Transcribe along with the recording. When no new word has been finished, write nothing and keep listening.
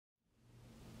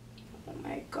Oh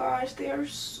my gosh, they are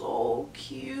so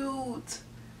cute.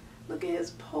 Look at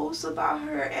his posts about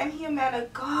her, and he a man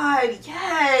of God.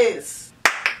 Yes.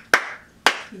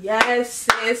 Yes,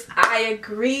 sis, I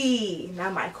agree. Now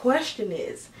my question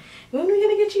is, when are we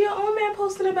gonna get you your own man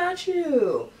posting about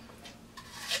you?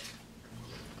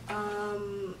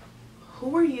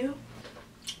 Who are you?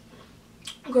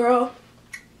 Girl,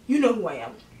 you know who I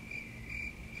am.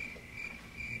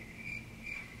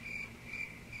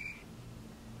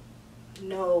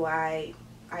 No, I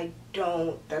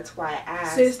don't. That's why I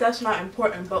asked. Sis, that's not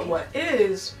important, but what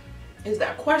is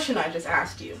that question I just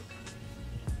asked you.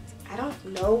 I don't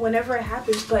know whenever it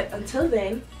happens, but until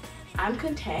then, I'm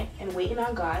content and waiting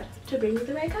on God to bring me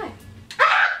the right guy.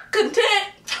 Ah! Content?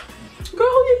 Girl,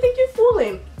 who you think you're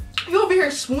fooling? You over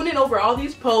here swooning over all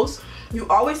these posts. You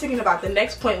always thinking about the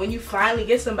next point when you finally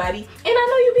get somebody. And I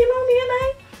know you be lonely at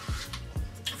night.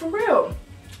 For real.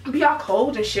 Be all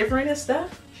cold and shivering and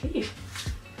stuff. Jeez.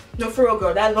 No, for real,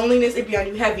 girl. That loneliness, it be on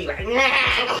you heavy. Like,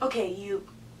 nah. Okay, you're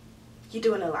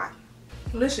doing a lot.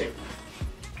 Listen,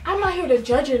 I'm not here to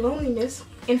judge your loneliness.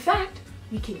 In fact,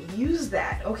 we can use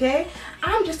that, okay?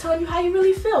 I'm just telling you how you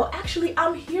really feel. Actually,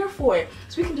 I'm here for it.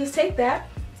 So we can just take that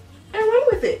and run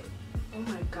with it. Oh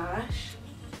my gosh.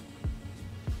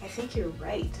 I think you're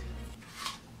right.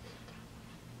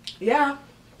 Yeah.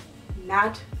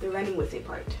 Not the running with it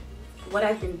part. What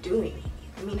I've been doing.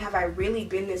 I mean, have I really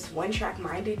been this one-track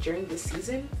minded during this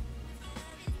season?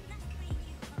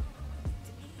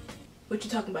 What you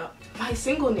talking about? My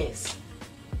singleness.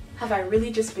 Have I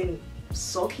really just been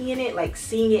sulking in it, like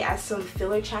seeing it as some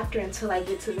filler chapter until I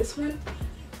get to this one?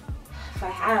 If I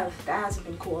have, that hasn't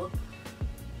been cool.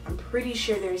 I'm pretty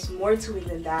sure there's more to it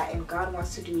than that, and God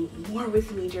wants to do more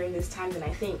with me during this time than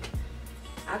I think.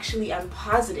 Actually, I'm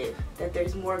positive that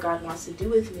there's more God wants to do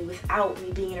with me without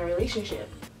me being in a relationship.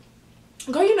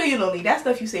 Girl, you know you're lonely. That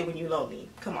stuff you say when you're lonely.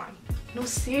 Come on. No,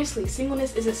 seriously,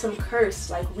 singleness isn't some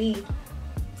curse like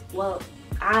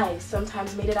I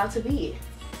sometimes made it out to be.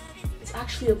 It's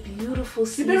actually a beautiful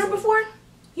season. You been hurt before?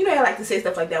 You know I like to say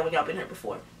stuff like that when y'all been hurt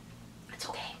before. It's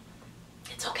okay.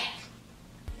 It's okay.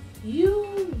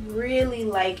 You really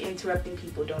like interrupting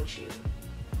people, don't you?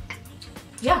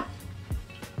 Yeah.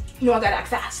 You know I gotta act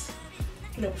fast.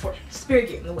 You know, before spirit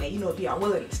get in the way, you know, be all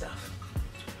willing and stuff.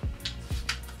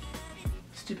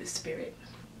 Stupid spirit.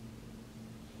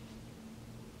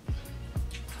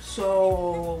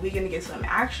 So, we gonna get some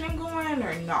action going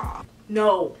or not?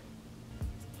 No.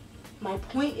 My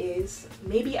point is,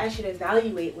 maybe I should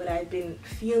evaluate what I've been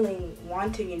feeling,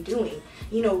 wanting, and doing.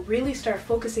 You know, really start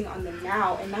focusing on the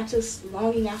now and not just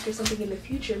longing after something in the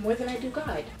future more than I do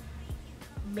God.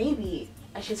 Maybe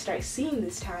I should start seeing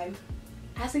this time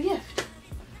as a gift.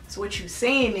 So what you're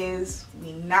saying is,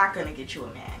 we're not gonna get you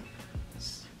a man.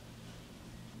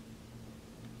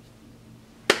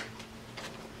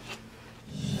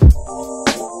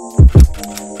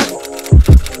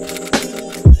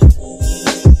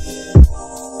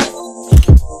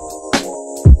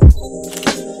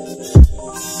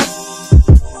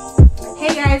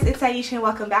 Hey guys, it's Aisha and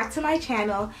welcome back to my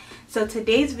channel. So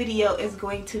today's video is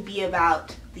going to be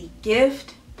about the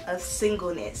gift of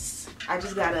singleness. I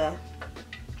just gotta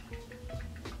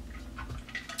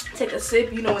take a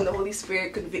sip, you know, when the Holy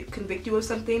Spirit convict you of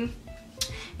something.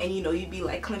 And you know, you'd be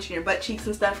like clenching your butt cheeks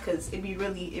and stuff because it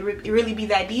really be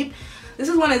that deep. This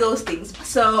is one of those things.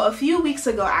 So a few weeks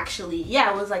ago, actually,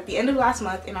 yeah, it was like the end of last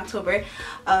month in October,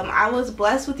 I was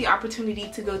blessed with the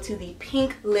opportunity to go to the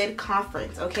Pink Lid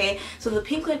Conference, okay? So the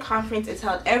Pink Lid Conference is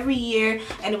held every year,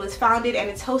 and it was founded and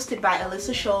it's hosted by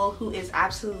Alyssa Scholl, who is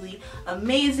absolutely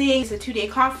amazing. It's a 2-day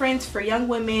conference for young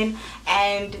women,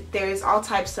 and there's all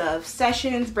types of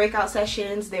sessions, breakout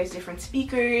sessions, there's different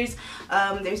speakers,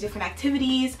 there's different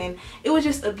activities, and it was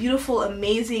just a beautiful,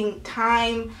 amazing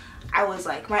time. I was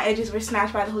like, my edges were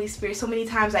snatched by the Holy Spirit so many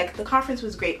times. Like, the conference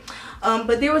was great.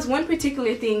 But there was one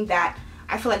particular thing that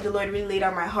I feel like the Lord really laid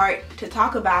on my heart to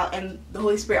talk about, and the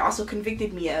Holy Spirit also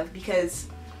convicted me of, because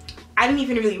I didn't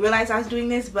even really realize I was doing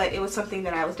this, but it was something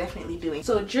that I was definitely doing.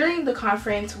 So during the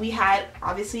conference, we had,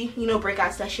 obviously, you know,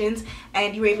 breakout sessions,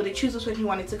 and you were able to choose which one you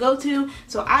wanted to go to.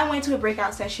 So I went to a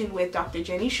breakout session with Dr.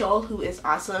 Jenny Scholl, who is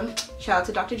awesome. Shout out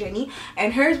to Dr. Jenny.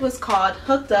 And hers was called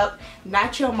Hooked Up,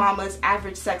 Not Your Mama's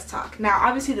Average Sex Talk. Now,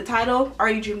 obviously, the title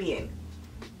already drew me in.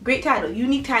 Great title,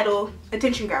 unique title,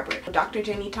 attention grabber. Dr.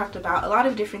 Jenny talked about a lot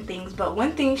of different things, but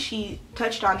one thing she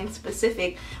touched on in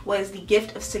specific was the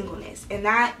gift of singleness, and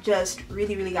that just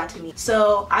really got to me.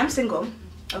 So I'm single,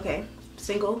 okay,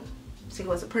 single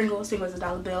as a Pringle, single as a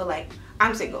dollar bill, like,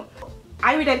 I'm single.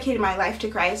 I rededicated my life to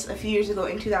Christ a few years ago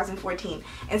in 2014.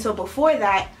 And so before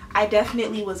that, I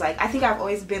definitely was like, I think I've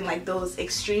always been like those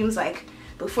extremes. Like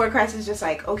before Christ is just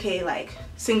like, okay, like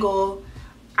single,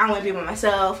 I want to be by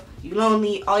myself, you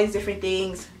lonely, all these different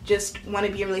things, just want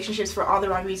to be in relationships for all the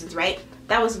wrong reasons, right?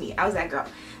 That was me. I was that girl.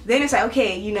 Then it's like,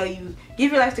 okay, you know, you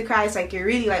give your life to Christ, like you're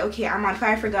really like, okay, I'm on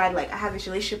fire for God, like I have this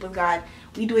relationship with God,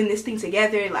 we doing this thing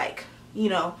together, like, you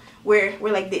know, we're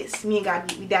like this, me and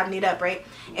God, we dabbing it up, right?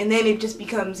 And then it just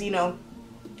becomes, you know,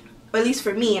 or at least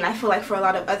for me, and I feel like for a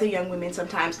lot of other young women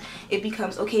sometimes, it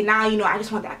becomes, okay, now, you know, I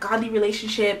just want that godly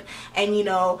relationship, and, you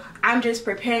know, I'm just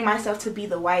preparing myself to be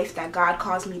the wife that God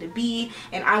calls me to be,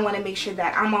 and I want to make sure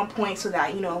that I'm on point so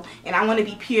that, you know, and I want to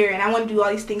be pure, and I want to do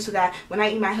all these things so that when I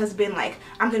meet my husband, like,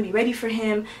 I'm going to be ready for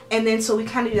him. And then so we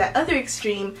kind of do that other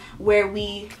extreme where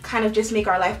we kind of just make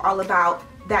our life all about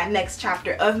that next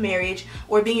chapter of marriage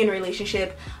or being in a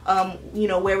relationship, you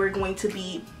know, where we're going to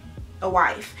be a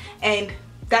wife. And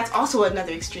that's also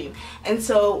another extreme. And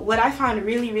so what I found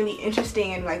really, really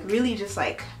interesting and like really just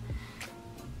like,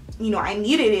 you know, I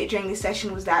needed it during this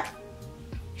session was that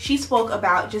she spoke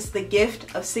about just the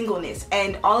gift of singleness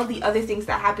and all of the other things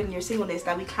that happen in your singleness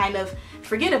that we kind of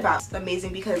forget about. It's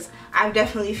amazing because I've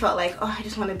definitely felt like, oh, I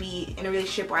just want to be in a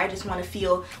relationship, or I just want to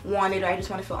feel wanted, or I just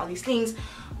want to feel all these things.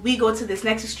 We go to this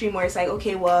next extreme where it's like,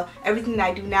 okay, well, everything that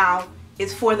I do now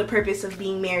is for the purpose of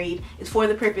being married, it's for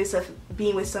the purpose of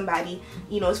being with somebody,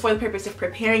 you know, it's for the purpose of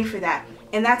preparing for that.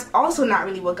 And that's also not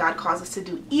really what God calls us to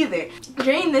do either.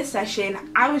 During this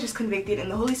session, I was just convicted,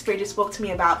 and the Holy Spirit just spoke to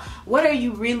me about what are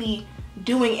you really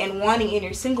doing and wanting in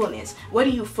your singleness? What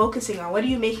are you focusing on? What are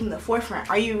you making the forefront?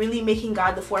 Are you really making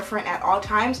God the forefront at all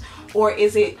times? Or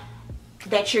is it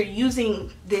that you're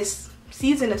using this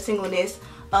season of singleness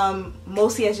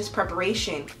mostly as just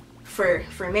preparation for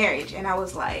marriage? And I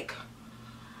was like,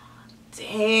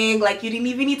 dang, like you didn't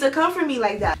even need to come for me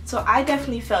like that. So I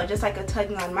definitely felt just like a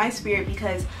tugging on my spirit,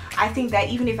 because I think that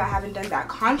even if I haven't done that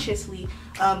consciously,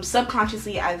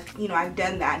 subconsciously I've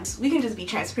done that. We can just be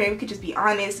transparent, we could just be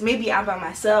honest. Maybe I'm by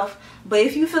myself, but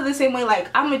if you feel the same way, like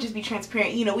I'm gonna just be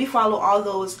transparent. You know, we follow all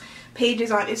those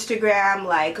pages on Instagram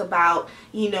like about,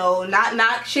 you know,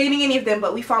 not shading any of them,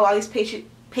 but we follow all these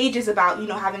pages about, you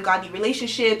know, having godly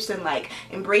relationships and like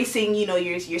embracing, you know,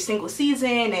 your single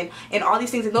season and all these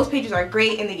things, and those pages are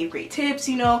great and they give great tips,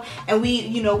 you know, and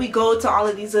we go to all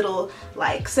of these little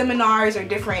like seminars or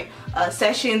different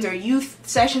sessions or youth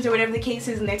sessions or whatever the case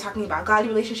is, and they're talking about godly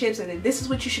relationships, and then this is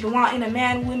what you should want in a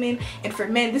man, woman, and for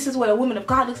men this is what a woman of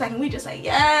God looks like, and we just like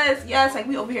yes, like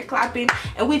we over here clapping,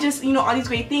 and we just, you know, all these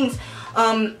great things,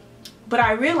 but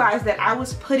I realized that I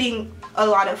was putting a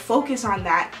lot of focus on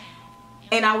that,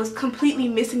 and I was completely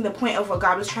missing the point of what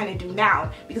God was trying to do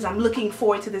now, because I'm looking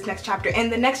forward to this next chapter. And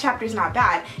the next chapter is not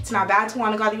bad. It's not bad to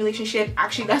want a godly relationship.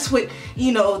 Actually, that's what,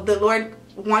 you know, the Lord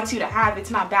wants you to have.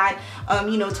 It's not bad,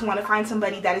 you know, to want to find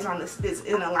somebody that is on this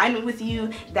in alignment with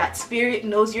you, that spirit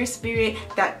knows your spirit,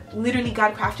 that literally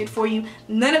God crafted for you.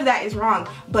 None of that is wrong.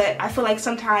 But I feel like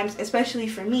sometimes, especially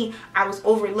for me, I was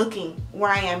overlooking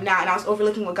where I am now, and I was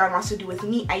overlooking what God wants to do with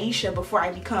me, Aisha, before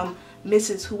I become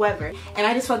Mrs. Whoever. And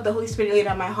I just felt the Holy Spirit laid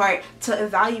on my heart to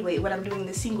evaluate what I'm doing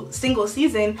this single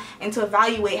season, and to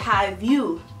evaluate how I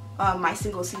view my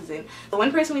single season. The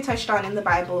one person we touched on in the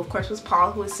Bible, of course, was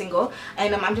Paul, who was single,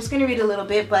 and I'm just going to read a little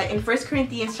bit. But in 1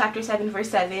 Corinthians chapter 7 verse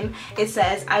 7, it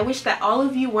says, "I wish that all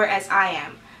of you were as I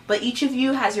am, but each of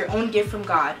you has your own gift from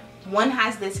God. One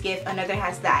has this gift, another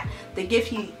has that." The gift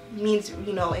he means,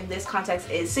 you know, in this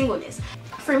context is singleness.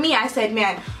 For me, I said,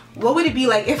 man, what would it be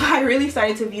like if I really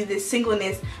started to view this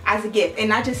singleness as a gift, and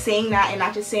not just saying that, and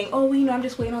not just saying, oh, you know, I'm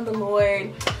just waiting on the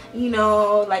Lord, you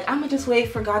know, like I'm gonna just wait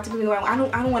for God to bring me the right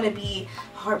one. I don't want to be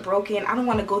heartbroken. I don't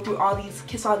want to go through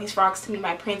kiss all these frogs to meet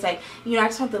my prince. Like, you know, I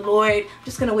just want the Lord. I'm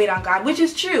just gonna wait on God, which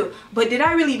is true. But did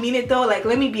I really mean it though? Like,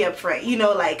 let me be upfront. You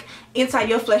know, like inside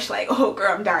your flesh, like, oh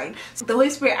girl, I'm dying. So the Holy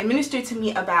Spirit ministered to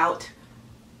me about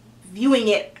viewing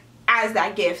it as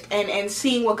that gift and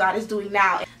seeing what God is doing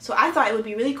now. So I thought it would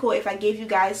be really cool if I gave you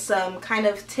guys some kind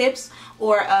of tips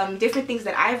or different things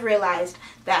that I've realized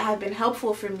that have been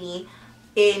helpful for me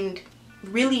in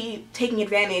really taking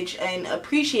advantage and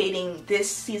appreciating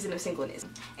this season of singleness.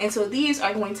 And so these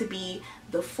are going to be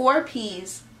the 4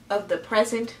 P's of the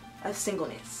present of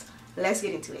singleness. Let's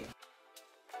get into it.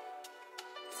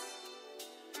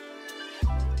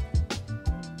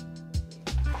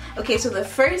 Okay, so the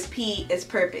first P is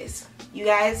purpose. You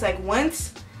guys, like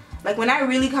when I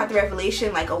really got the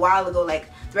revelation like a while ago, like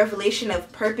the revelation of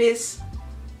purpose,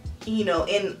 you know,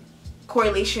 in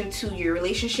correlation to your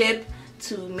relationship,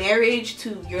 to marriage,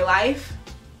 to your life,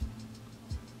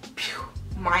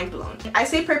 mind blown. I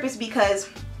say purpose because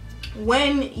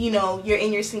when, you know, you're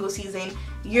in your single season,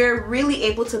 you're really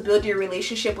able to build your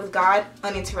relationship with God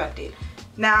uninterrupted.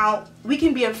 Now, we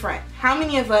can be upfront. How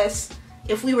many of us,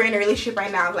 if we were in a relationship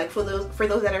right now, like for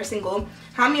those that are single,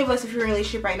 how many of us, if we were in a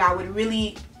relationship right now, would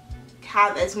really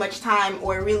have as much time,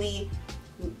 or really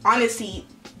honestly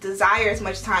desire as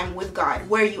much time with God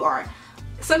where you are?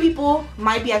 Some people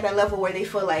might be at that level where they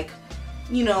feel like,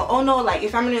 you know, oh no, like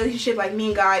if I'm in a relationship, like me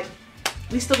and God,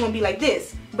 we still gonna be like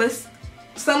this. But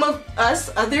some of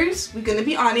us others, we're gonna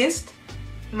be honest,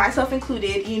 myself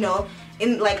included, you know,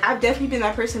 and like I've definitely been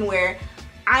that person where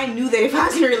I knew that if I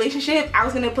was in a relationship, I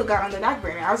was gonna put God on the back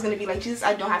burner. I was gonna be like, Jesus,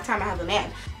 I don't have time, I have a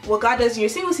man. What God does in your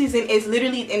single season is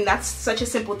literally, and that's such a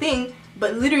simple thing,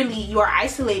 but literally you are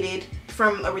isolated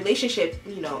from a relationship,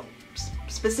 you know,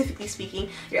 specifically speaking,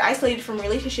 you're isolated from a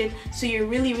relationship, so you're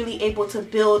really able to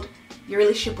build your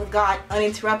relationship with God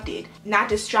uninterrupted, not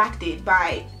distracted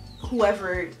by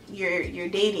whoever you're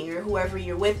dating or whoever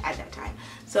you're with at that time.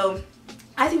 So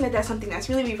I think that that's something that's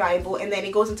really valuable. And then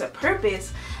it goes into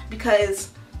purpose,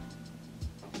 because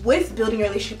with building your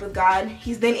relationship with God,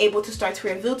 He's then able to start to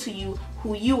reveal to you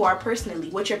who you are personally,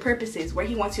 what your purpose is, where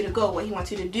He wants you to go, what He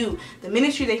wants you to do, the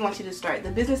ministry that He wants you to start,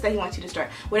 the business that He wants you to start,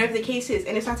 whatever the case is.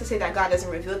 And it's not to say that God doesn't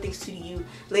reveal things to you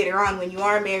later on when you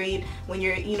are married, when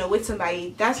you're, you know, with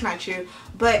somebody. That's not true.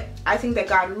 But I think that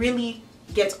God really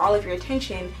gets all of your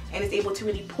attention and is able to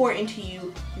really pour into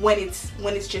you when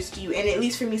it's just you. And at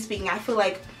least for me speaking, I feel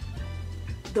like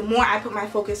the more I put my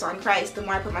focus on Christ, the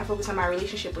more I put my focus on my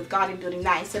relationship with God and building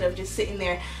that, instead of just sitting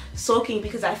there sulking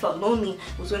because I felt lonely,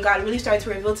 was when God really started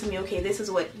to reveal to me, okay, this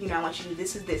is what, you know, I want you to do,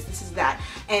 this is this, this is that.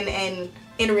 And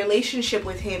in a relationship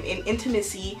with Him, in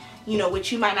intimacy, you know,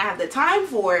 which you might not have the time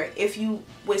for if you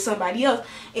with somebody else,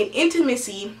 in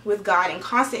intimacy with God, in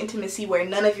constant intimacy where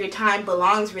none of your time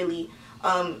belongs really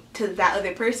to that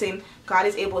other person, God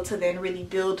is able to then really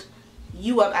build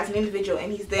you up as an individual,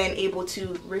 and He's then able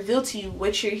to reveal to you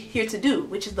what you're here to do,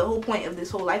 which is the whole point of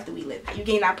this whole life that we live. You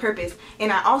gain that purpose.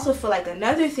 And I also feel like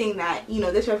another thing that, you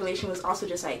know, this revelation was also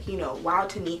just like, you know, wow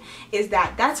to me, is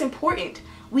that that's important.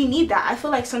 We need that. I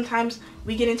feel like sometimes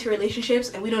we get into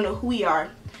relationships and we don't know who we are.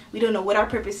 We don't know what our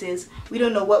purpose is. We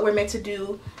don't know what we're meant to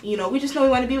do. You know, we just know we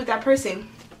want to be with that person.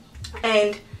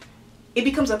 And it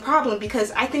becomes a problem,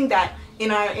 because I think that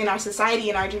in our society,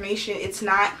 in our generation, it's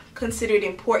not considered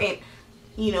important,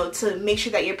 you know, to make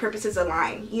sure that your purposes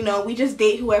align. You know, we just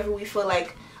date whoever we feel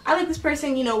like, I like this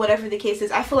person, you know, whatever the case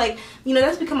is. I feel like, you know,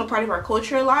 that's become a part of our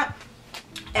culture a lot,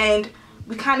 and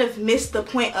we kind of miss the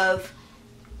point of,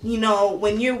 you know,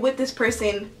 when you're with this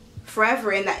person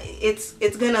forever, and that it's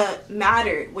gonna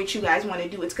matter what you guys want to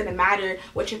do. It's gonna matter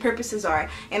what your purposes are.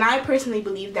 And I personally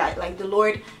believe that, like, the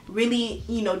Lord really,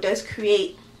 you know, does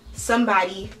create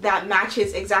somebody that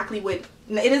matches exactly what,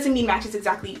 it doesn't mean matches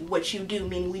exactly what you do,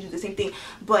 meaning we do the same thing,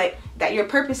 but that your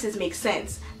purposes make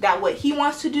sense, that what He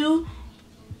wants to do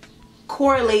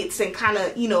correlates and kind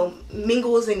of, you know,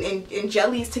 mingles and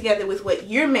jellies together with what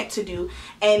you're meant to do,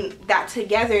 and that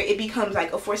together it becomes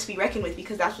like a force to be reckoned with,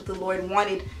 because that's what the Lord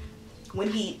wanted when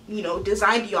He, you know,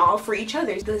 designed y'all for each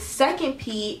other. The second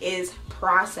P is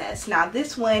process. Now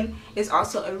this one is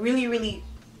also a really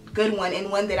good one, and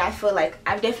one that I feel like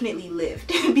I've definitely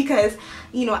lived because,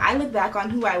 you know, I look back on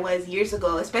who I was years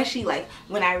ago, especially like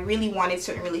when I really wanted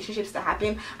certain relationships to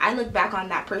happen. I look back on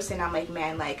that person, I'm like,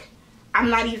 man, like, I'm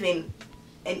not even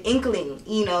an inkling,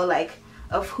 you know, like,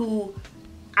 of who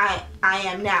I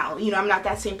am now. You know, I'm not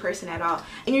that same person at all.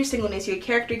 In your singleness, your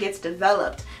character gets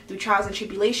developed through trials and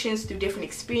tribulations, through different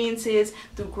experiences,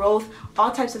 through growth.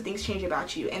 All types of things change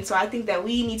about you. And so I think that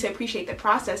we need to appreciate the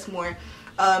process more,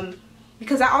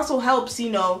 because that also helps,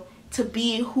 you know, to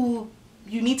be who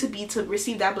you need to be to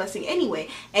receive that blessing anyway.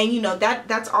 And, you know,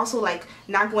 that's also like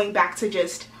not going back to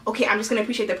just, okay, I'm just going to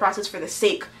appreciate the process for the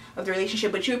sake of the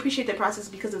relationship, but you appreciate the process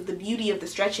because of the beauty of the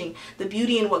stretching, the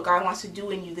beauty in what God wants to do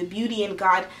in you, the beauty in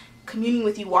God communing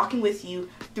with you, walking with you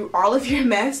through all of your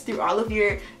mess, through all of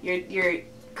your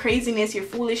craziness, your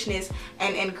foolishness,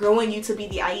 and growing you to be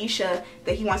the Aisha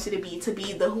that He wants you to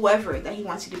be the whoever that He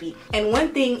wants you to be. And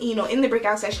one thing, you know, in the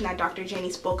breakout session that Dr.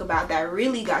 Jenny spoke about that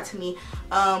really got to me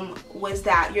was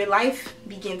that your life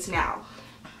begins now.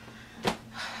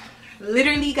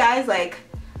 Literally, guys, like,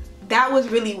 that was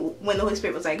really when the Holy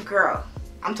Spirit was like, girl,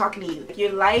 I'm talking to you.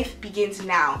 Your life begins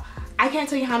now. I can't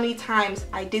tell you how many times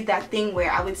I did that thing where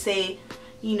I would say,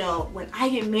 you know, when I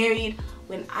get married,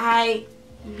 when I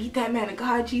meet that man of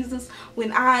God, Jesus,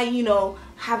 when I, you know,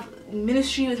 have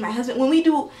ministry with my husband, when we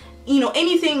do you know,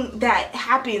 anything that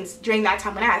happens during that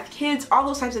time when I have kids, all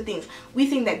those types of things, we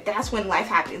think that that's when life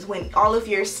happens, when all of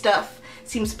your stuff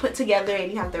seems put together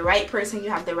and you have the right person, you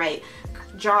have the right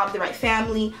job, the right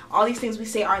family, all these things. We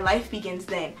say our life begins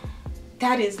then.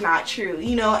 That is not true,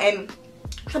 you know. And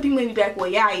some people may be like, well,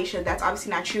 yeah, Aisha, that's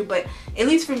obviously not true. But at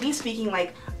least for me speaking,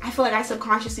 like, I feel like I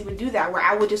subconsciously would do that, where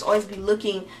I would just always be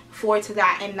looking forward to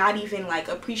that and not even like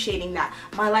appreciating that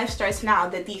my life starts now,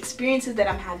 that the experiences that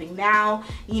I'm having now,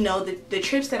 you know, the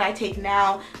trips that I take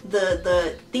now,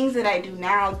 the things that I do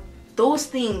now, those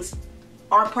things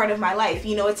are part of my life.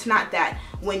 You know, it's not that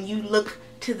when you look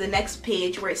to the next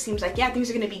page where it seems like, yeah, things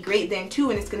are going to be great then too,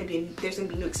 and there's going to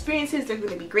be new experiences, there's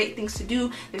going to be great things to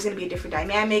do, there's going to be a different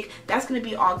dynamic, that's going to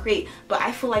be all great. But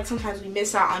I feel like sometimes we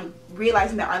miss out on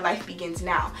realizing that our life begins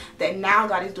now, that now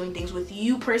God is doing things with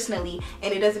you personally,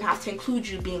 and it doesn't have to include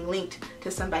you being linked to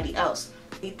somebody else.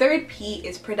 The third P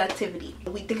is productivity.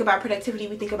 When we think about productivity,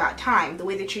 we think about time, the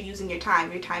way that you're using your time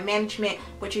management,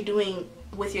 what you're doing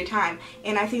with your time.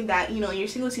 And I think that, you know, in your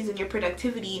single season, your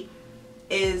productivity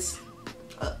is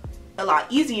a lot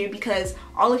easier because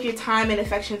all of your time and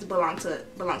affections belong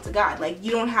to God. Like,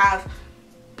 you don't have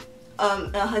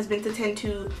a husband to tend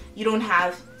to, you don't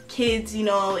have kids, you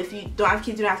know. If you don't have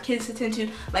kids, you don't have kids to tend to.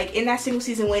 Like, in that single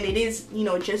season, when it is, you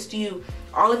know, just you,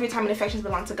 all of your time and affections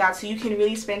belong to God, so you can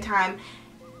really spend time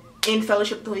in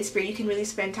fellowship with the Holy Spirit. You can really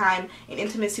spend time in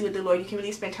intimacy with the Lord. You can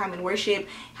really spend time in worship,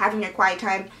 having your quiet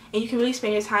time, and you can really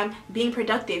spend your time being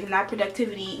productive. And that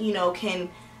productivity, you know, can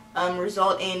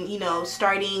result in, you know,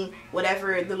 starting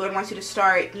whatever the Lord wants you to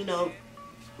start, you know,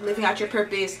 living out your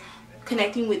purpose,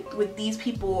 connecting with these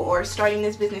people, or starting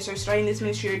this business, or starting this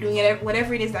ministry, or doing it,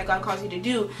 whatever it is that God calls you to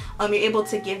do. You're able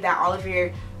to give that all of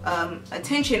your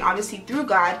attention, obviously through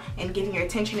God, and giving your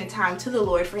attention and time to the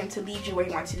Lord for Him to lead you where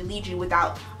He wants you to lead you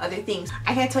without other things.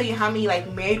 I can't tell you how many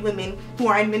like married women who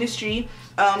are in ministry,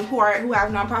 who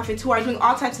have nonprofits, who are doing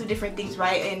all types of different things,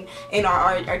 right, and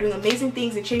are doing amazing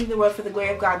things and changing the world for the glory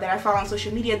of God, that I follow on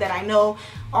social media, that I know,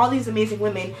 all these amazing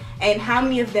women, and how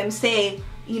many of them say,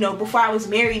 you know, before I was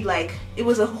married, like, it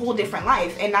was a whole different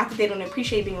life. And not that they don't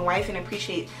appreciate being a wife and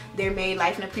appreciate their married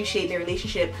life and appreciate their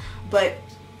relationship, but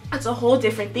it's a whole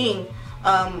different thing,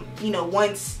 you know,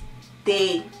 once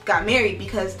they got married,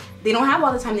 because they don't have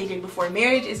all the time they did before.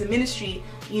 Marriage is a ministry,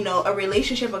 you know, a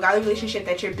relationship, a godly relationship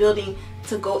that you're building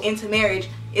to go into marriage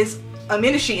is a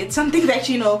ministry. It's something that,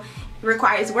 you know,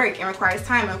 requires work and requires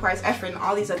time and requires effort and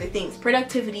all these other things.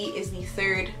 Productivity is the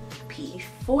third P.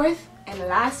 Fourth and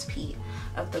last P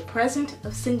of the present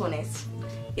of singleness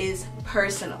is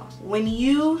personal. When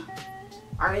you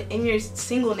are in your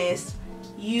singleness,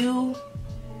 you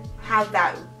have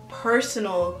that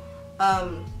personal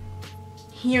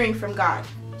hearing from God.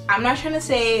 I'm not trying to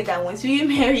say that once you get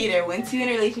married or once you're in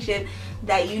a relationship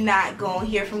that you're not gonna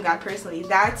hear from God personally.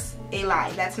 That's a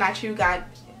lie. That's not true. God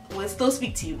will still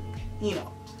speak to you, you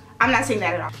know. I'm not saying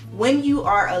that at all. When you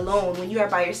are alone, when you are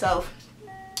by yourself,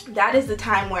 that is the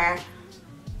time where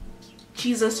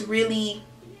Jesus really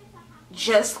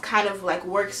just kind of like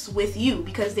works with you,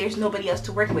 because there's nobody else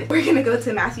to work with. We're gonna go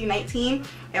to Matthew 19,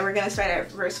 and we're gonna start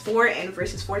at verse 4 and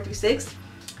verses 4 through 6.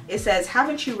 It says,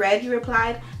 "Haven't you read," he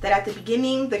replied, "that at the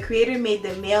beginning the Creator made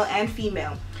them male and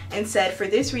female, and said, for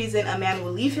this reason a man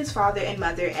will leave his father and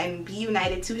mother and be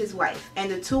united to his wife, and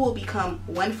the two will become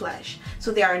one flesh.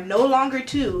 So they are no longer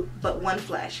two, but one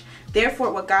flesh.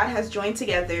 Therefore what God has joined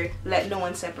together, let no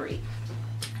one separate."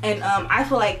 And I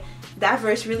feel like that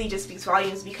verse really just speaks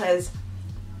volumes, because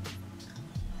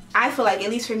I feel like, at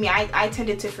least for me, I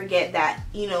tended to forget that,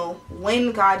 you know,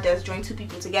 when God does join two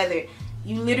people together,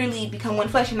 you literally become one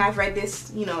flesh. And I've read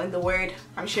this, you know, in the Word.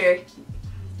 I'm sure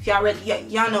if y'all read,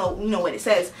 y'all know, you know what it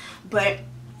says. But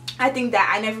I think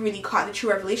that I never really caught the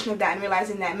true revelation of that, and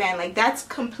realizing that, man, like, that's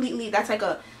like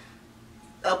a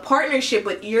partnership,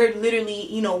 but you're literally,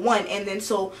 you know, one. And then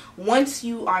so once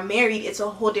you are married, it's a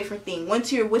whole different thing.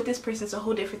 Once you're with this person, it's a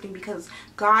whole different thing, because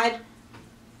God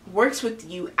works with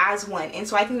you as one. And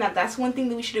so I think that that's one thing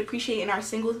that we should appreciate in our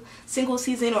single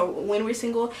season, or when we're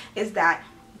single, is that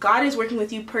God is working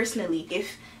with you personally.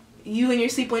 If you in your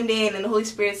sleep one day and then the Holy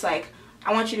Spirit's like,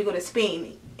 I want you to go to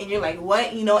Spain, and you're like,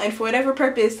 what? You know, and for whatever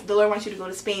purpose the Lord wants you to go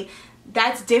to Spain,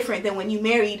 that's different than when you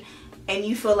married and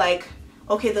you feel like,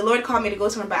 okay, the Lord called me to go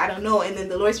somewhere, but I don't know. And then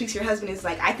the Lord speaks to your husband, is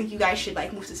like, I think you guys should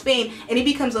like move to Spain. And it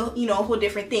becomes a, you know, a whole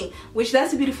different thing, which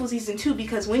that's a beautiful season too,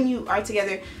 because when you are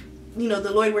together, you know,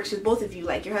 the Lord works with both of you.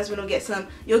 Like, your husband will get some,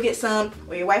 you'll get some,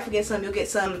 or your wife will get some, you'll get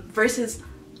some, versus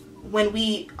when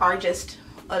we are just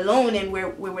alone and we're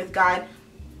with God.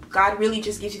 God really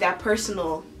just gives you that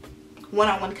personal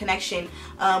one-on-one connection,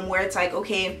 where it's like,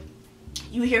 okay,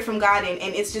 you hear from God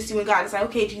and it's just you and God. It's like,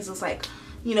 okay, Jesus, like,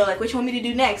 you know, like, what you want me to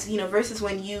do next? You know, versus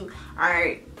when you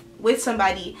are with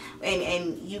somebody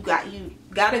and you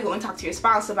gotta go and talk to your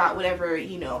spouse about whatever,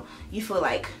 you know, you feel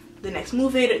like the next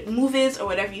move is, or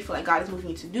whatever you feel like God is moving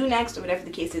you to do next, or whatever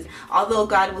the case is. Although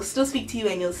God will still speak to you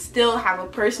and you'll still have a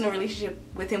personal relationship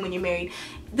with him when you're married,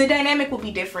 the dynamic will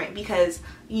be different, because,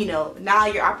 you know, now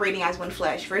you're operating as one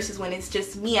flesh, versus when it's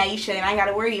just me, Aisha, and I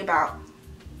gotta worry about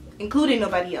including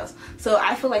nobody else. So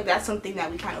I feel like that's something that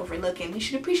we kind of overlook and we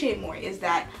should appreciate more, is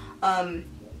that the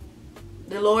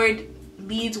Lord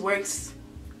leads, works,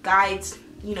 guides,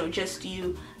 you know, just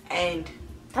you. And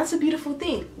that's a beautiful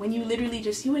thing. When you literally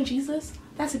just you and Jesus,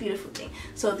 that's a beautiful thing.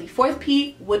 So the fourth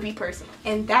P would be personal.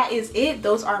 And that is it.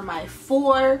 Those are my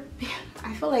 4.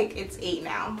 I feel like it's 8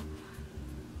 now.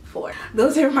 4.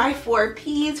 Those are my 4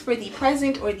 P's for the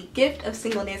present, or the gift of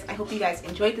singleness. I hope you guys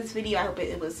enjoyed this video. I hope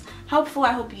it was helpful.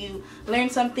 I hope you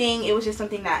learned something. It was just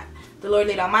something that the Lord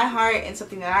laid on my heart and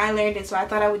something that I learned, and so I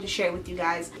thought I would just share it with you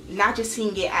guys. Not just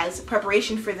seeing it as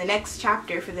preparation for the next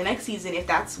chapter, for the next season, if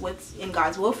that's what's in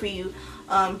God's will for you,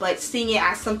 but seeing it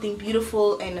as something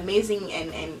beautiful and amazing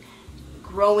and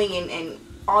growing and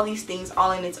all these things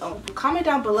all in its own. Comment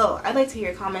down below. I'd like to hear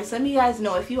your comments. Let me guys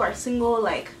know if you are single,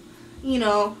 like, you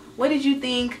know, what did you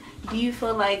think? Do you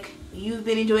feel like you've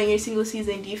been enjoying your single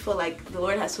season? Do you feel like the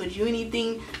Lord has told you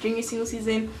anything during your single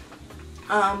season?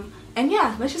 And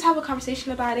yeah, let's just have a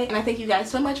conversation about it. And I thank you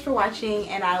guys so much for watching,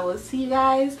 and I will see you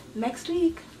guys next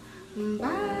week.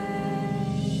 Bye.